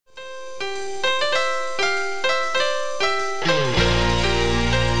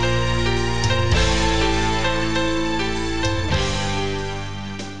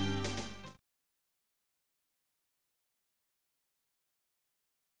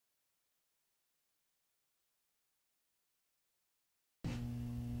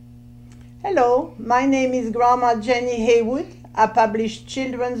Hello, my name is Grandma Geny Heywood. I publish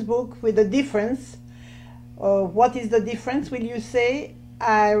children's book with a difference. What is the difference, will you say?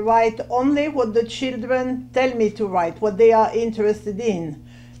 I write only what the children tell me to write, what they are interested in.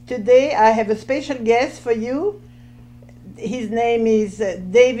 Today I have a special guest for you. His name is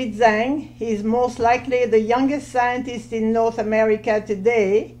David Zang. He is most likely the youngest scientist in North America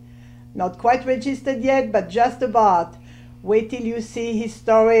today. Not quite registered yet, but just about. Wait till you see his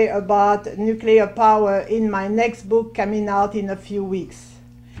story about nuclear power in my next book coming out in a few weeks.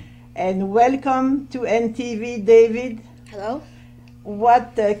 And welcome to NTV, David. Hello.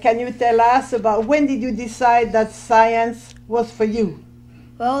 What can you tell us about when did you decide that science was for you?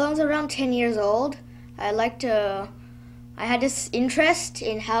 Well, I was around 10 years old. I had this interest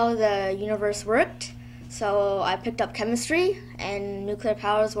in how the universe worked, so I picked up chemistry, and nuclear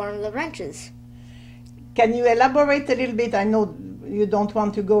power is one of the branches. Can you elaborate a little bit? I know you don't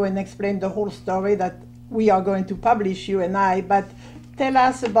want to go and explain the whole story that we are going to publish, you and I, but tell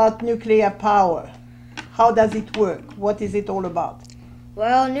us about nuclear power. How does it work? What is it all about?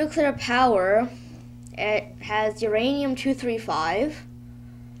 Well, nuclear power, it has uranium-235,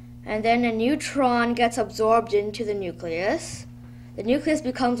 and then a neutron gets absorbed into the nucleus. The nucleus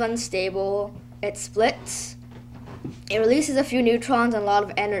becomes unstable, it splits, it releases a few neutrons and a lot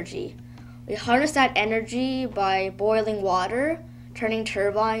of energy. We harness that energy by boiling water, turning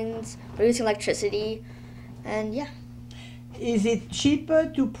turbines, producing electricity, and yeah. Is it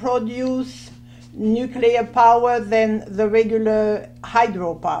cheaper to produce nuclear power than the regular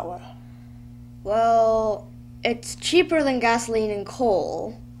hydropower? Well, it's cheaper than gasoline and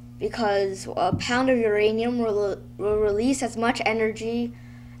coal because a pound of uranium will release as much energy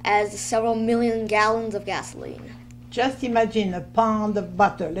as several million gallons of gasoline. Just imagine a pound of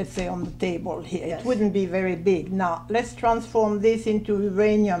butter, let's say, on the table here. Yes. It wouldn't be very big. Now, let's transform this into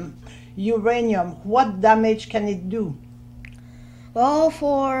uranium. Uranium, what damage can it do? Well,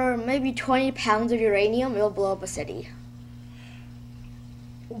 for maybe 20 pounds of uranium, it'll blow up a city.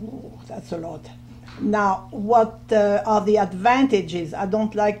 Oh, that's a lot. Now, what are the advantages? I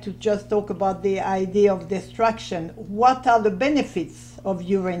don't like to just talk about the idea of destruction. What are the benefits of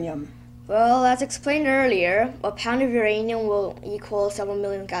uranium? Well, as explained earlier, a pound of uranium will equal several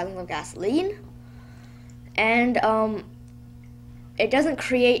million gallons of gasoline. And it doesn't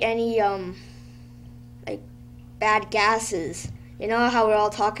create any like bad gases. You know how we're all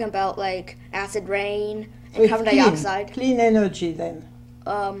talking about like acid rain and carbon dioxide? Clean energy then?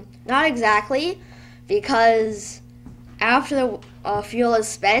 Not exactly, because after the fuel is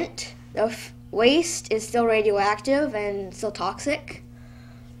spent, the waste is still radioactive and still toxic.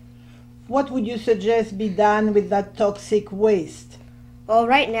 What would you suggest be done with that toxic waste? Well,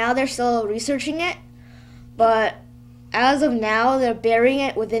 right now they're still researching it, but as of now they're burying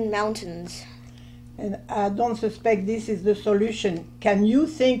it within mountains. And I don't suspect this is the solution. Can you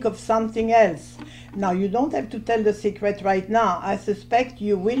think of something else? Now, you don't have to tell the secret right now. I suspect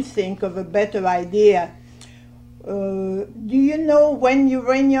you will think of a better idea. Do you know when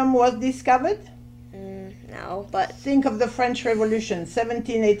uranium was discovered? No, but... Think of the French Revolution,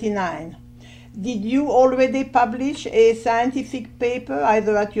 1789. Did you already publish a scientific paper,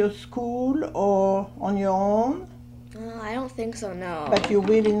 either at your school or on your own? I don't think so, no. But you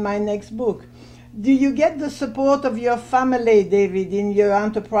will in my next book. Do you get the support of your family, David, in your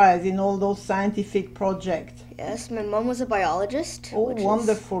enterprise, in all those scientific projects? Yes, my mom was a biologist. Oh,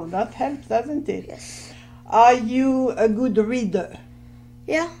 wonderful. That helps, doesn't it? Yes. Are you a good reader?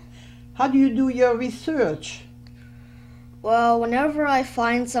 Yeah. How do you do your research? Well, whenever I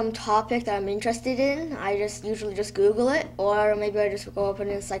find some topic that I'm interested in, I usually just Google it, or maybe I just go open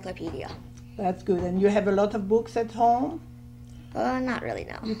an encyclopedia. That's good. And you have a lot of books at home? Not really,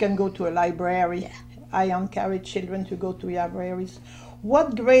 no. You can go to a library. Yeah. I encourage children to go to libraries.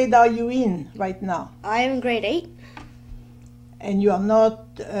 What grade are you in right now? I am in grade 8. And you are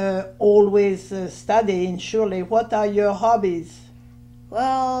not always studying, surely. What are your hobbies?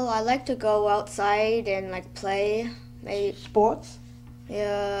 Well, I like to go outside and like play. Maybe Sports?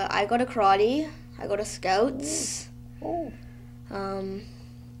 Yeah, I go to karate. I go to scouts. Oh,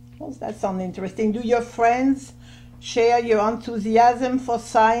 Well, that sounds interesting. Do your friends share your enthusiasm for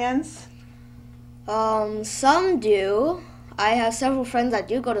science? Some do. I have several friends that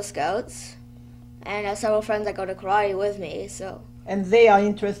do go to scouts, and I have several friends that go to karate with me. So. And they are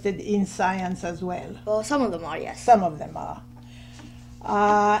interested in science as well? Well, some of them are, yes. Some of them are.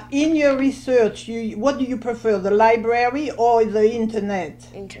 In your research, what do you prefer, the library or the internet?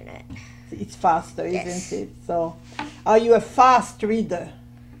 Internet. It's faster, Yes. isn't it? So, are you a fast reader?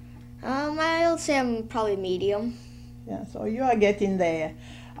 I'll say I'm probably medium. Yeah, so you are getting there.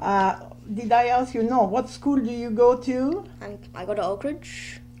 did I ask you? No. What school do you go to? I go to Oak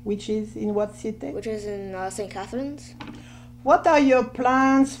Ridge, Which is in what city? which is in St. Catharines. What are your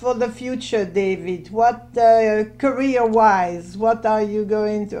plans for the future, David? What career-wise? What are you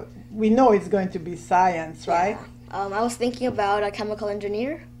going to? We know it's going to be science, right? Yeah. I was thinking about a chemical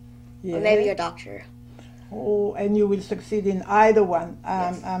engineer, Yeah. or maybe a doctor. Oh, and you will succeed in either one,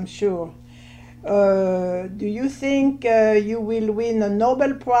 Yes. I'm sure. Do you think you will win a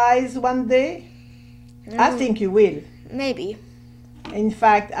Nobel Prize one day? I think you will. Maybe. In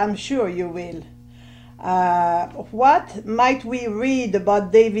fact, I'm sure you will. What might we read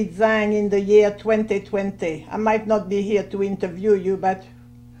about David Zang in the year 2020? I might not be here to interview you, but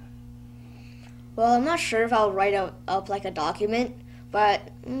Well, I'm not sure if I'll write up like a document, but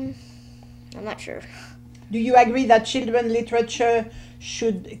I'm not sure. do you agree that children's literature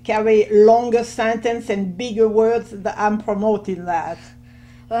should carry longer sentences and bigger words? I'm promoting that.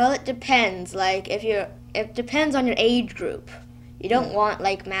 Well, it depends. Like it depends on your age group. You don't want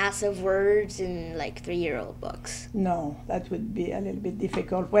like massive words in like 3-year-old books. No, that would be a little bit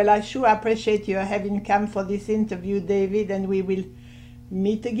difficult. Well, I sure appreciate you having come for this interview, David, and we will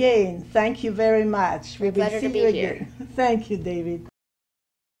meet again. Thank you very much. We will Pleasure see to be you here. again. Thank you, David.